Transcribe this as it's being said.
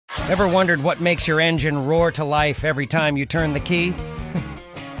Ever wondered what makes your engine roar to life every time you turn the key?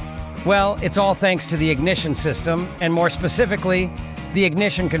 Well, it's all thanks to the ignition system, and more specifically, the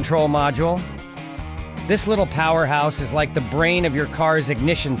ignition control module. This little powerhouse is like the brain of your car's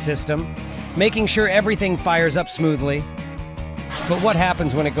ignition system, making sure everything fires up smoothly. But what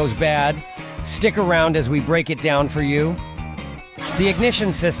happens when it goes bad? Stick around as we break it down for you. The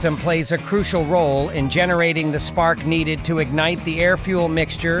ignition system plays a crucial role in generating the spark needed to ignite the air-fuel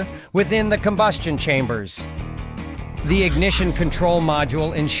mixture within the combustion chambers. The ignition control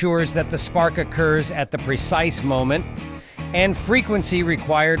module ensures that the spark occurs at the precise moment and frequency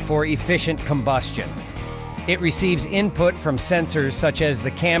required for efficient combustion. It receives input from sensors such as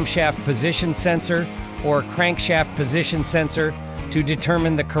the camshaft position sensor or crankshaft position sensor to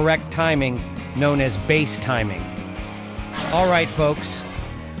determine the correct timing, known as base timing. All right, folks,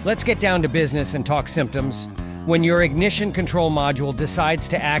 let's get down to business and talk symptoms. When your ignition control module decides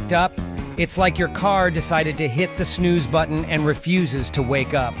to act up, it's like your car decided to hit the snooze button and refuses to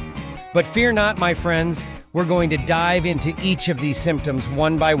wake up. But fear not, my friends, we're going to dive into each of these symptoms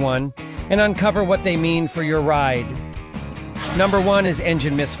one by one and uncover what they mean for your ride. Number one is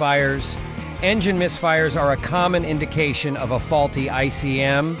engine misfires. Engine misfires are a common indication of a faulty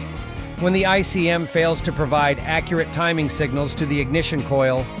ICM. When the ICM fails to provide accurate timing signals to the ignition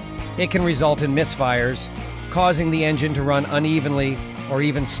coil, it can result in misfires, causing the engine to run unevenly or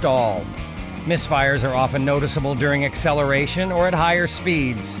even stall. Misfires are often noticeable during acceleration or at higher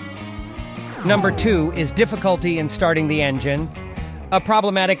speeds. Number two is difficulty in starting the engine. A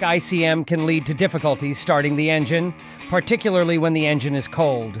problematic ICM can lead to difficulties starting the engine, particularly when the engine is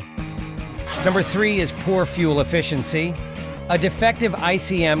cold. Number three is poor fuel efficiency. A defective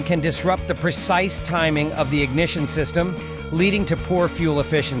ICM can disrupt the precise timing of the ignition system, leading to poor fuel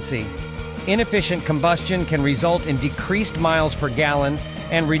efficiency. Inefficient combustion can result in decreased miles per gallon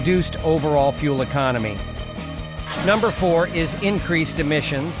and reduced overall fuel economy. Number four is increased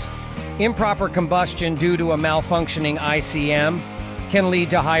emissions. Improper combustion due to a malfunctioning ICM can lead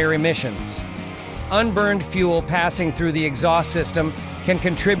to higher emissions. Unburned fuel passing through the exhaust system can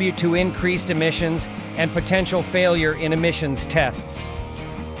contribute to increased emissions and potential failure in emissions tests.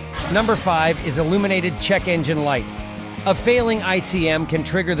 Number five is illuminated check engine light. A failing ICM can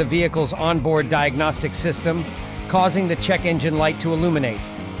trigger the vehicle's onboard diagnostic system, causing the check engine light to illuminate.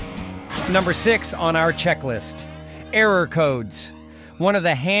 Number six on our checklist, error codes. One of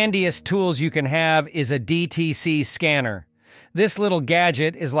the handiest tools you can have is a DTC scanner. This little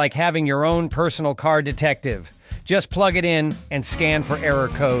gadget is like having your own personal car detective. Just plug it in and scan for error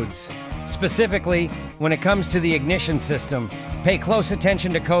codes. Specifically, when it comes to the ignition system, pay close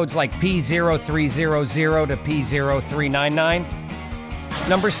attention to codes like P0300 to P0399.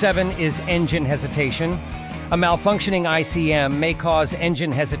 Number seven is engine hesitation. A malfunctioning ICM may cause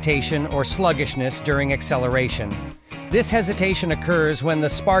engine hesitation or sluggishness during acceleration. This hesitation occurs when the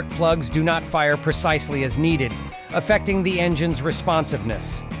spark plugs do not fire precisely as needed, affecting the engine's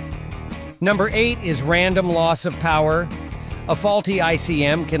responsiveness. Number eight is random loss of power. A faulty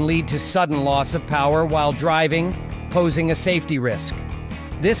ICM can lead to sudden loss of power while driving, posing a safety risk.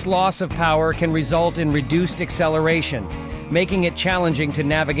 This loss of power can result in reduced acceleration, making it challenging to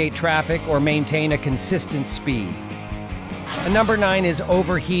navigate traffic or maintain a consistent speed. And number nine is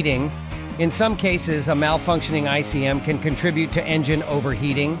overheating. In some cases, a malfunctioning ICM can contribute to engine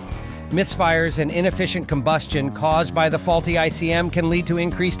overheating. Misfires and inefficient combustion caused by the faulty ICM can lead to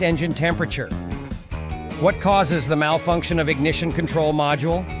increased engine temperature. What causes the malfunction of ignition control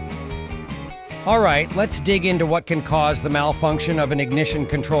module? All right, let's dig into what can cause the malfunction of an ignition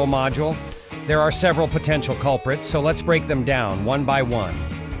control module. There are several potential culprits, so let's break them down one by one.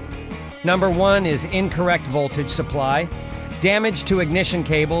 Number one is incorrect voltage supply. Damage to ignition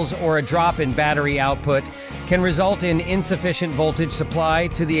cables or a drop in battery output can result in insufficient voltage supply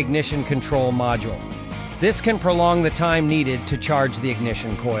to the ignition control module. This can prolong the time needed to charge the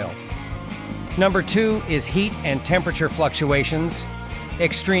ignition coil. Number two is heat and temperature fluctuations.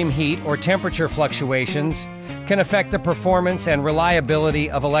 Extreme heat or temperature fluctuations can affect the performance and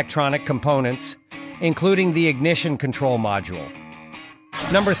reliability of electronic components, including the ignition control module.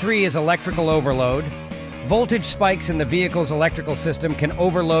 Number three is electrical overload. Voltage spikes in the vehicle's electrical system can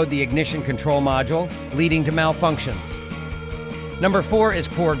overload the ignition control module, leading to malfunctions. Number four is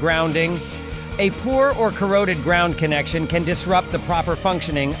poor grounding. A poor or corroded ground connection can disrupt the proper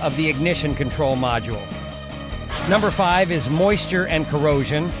functioning of the ignition control module. Number five is moisture and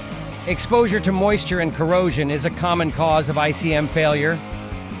corrosion. Exposure to moisture and corrosion is a common cause of ICM failure.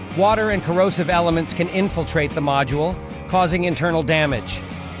 Water and corrosive elements can infiltrate the module, causing internal damage.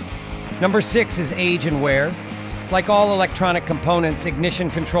 Number six is age and wear. Like all electronic components,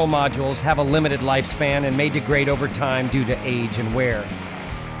 ignition control modules have a limited lifespan and may degrade over time due to age and wear.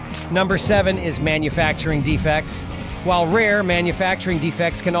 Number 7 is manufacturing defects. While rare, manufacturing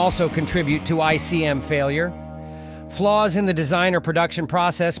defects can also contribute to ICM failure. Flaws in the design or production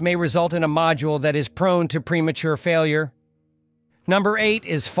process may result in a module that is prone to premature failure. Number 8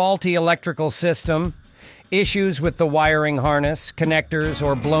 is faulty electrical system. Issues with the wiring harness, connectors,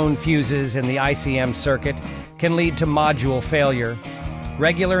 or blown fuses in the ICM circuit can lead to module failure.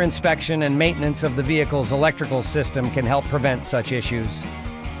 Regular inspection and maintenance of the vehicle's electrical system can help prevent such issues.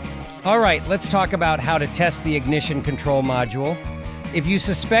 All right, let's talk about how to test the ignition control module. If you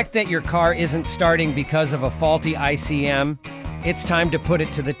suspect that your car isn't starting because of a faulty ICM, it's time to put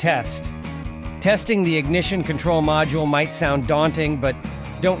it to the test. Testing the ignition control module might sound daunting, but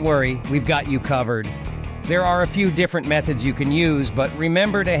don't worry, we've got you covered. There are a few different methods you can use, but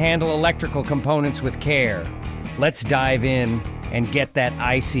remember to handle electrical components with care. Let's dive in and get that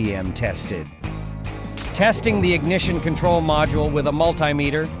ICM tested. Testing the ignition control module with a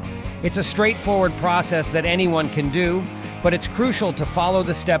multimeter. It's a straightforward process that anyone can do, but it's crucial to follow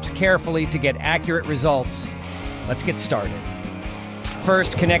the steps carefully to get accurate results. Let's get started.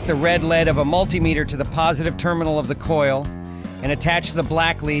 First, connect the red lead of a multimeter to the positive terminal of the coil and attach the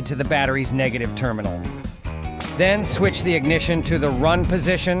black lead to the battery's negative terminal. Then switch the ignition to the run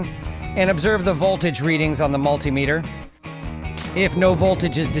position and observe the voltage readings on the multimeter. If no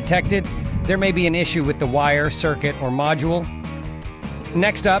voltage is detected, there may be an issue with the wire, circuit, or module.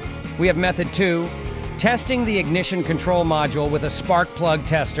 Next up, we have method 2, testing the ignition control module with a spark plug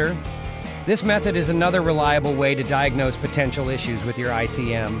tester. This method is another reliable way to diagnose potential issues with your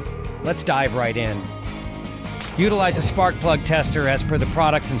ICM. Let's dive right in. Utilize a spark plug tester as per the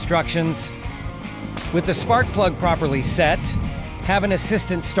product's instructions. With the spark plug properly set, have an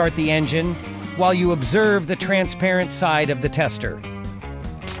assistant start the engine while you observe the transparent side of the tester.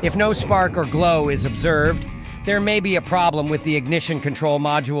 If no spark or glow is observed, there may be a problem with the ignition control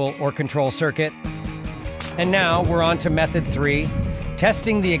module or control circuit. And now we're on to method 3,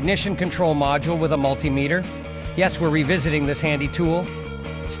 testing the ignition control module with a multimeter. Yes, we're revisiting this handy tool.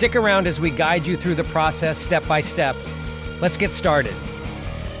 Stick around as we guide you through the process step by step. Let's get started.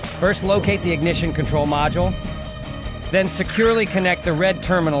 First, locate the ignition control module. Then securely connect the red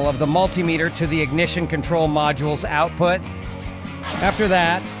terminal of the multimeter to the ignition control module's output. After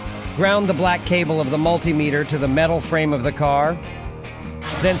that, ground the black cable of the multimeter to the metal frame of the car.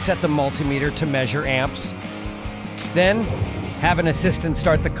 Then set the multimeter to measure amps. Then, have an assistant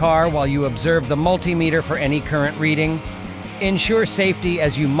start the car while you observe the multimeter for any current reading. Ensure safety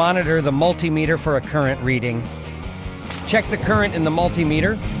as you monitor the multimeter for a current reading. Check the current in the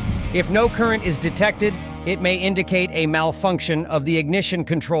multimeter. If no current is detected, it may indicate a malfunction of the ignition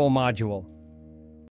control module.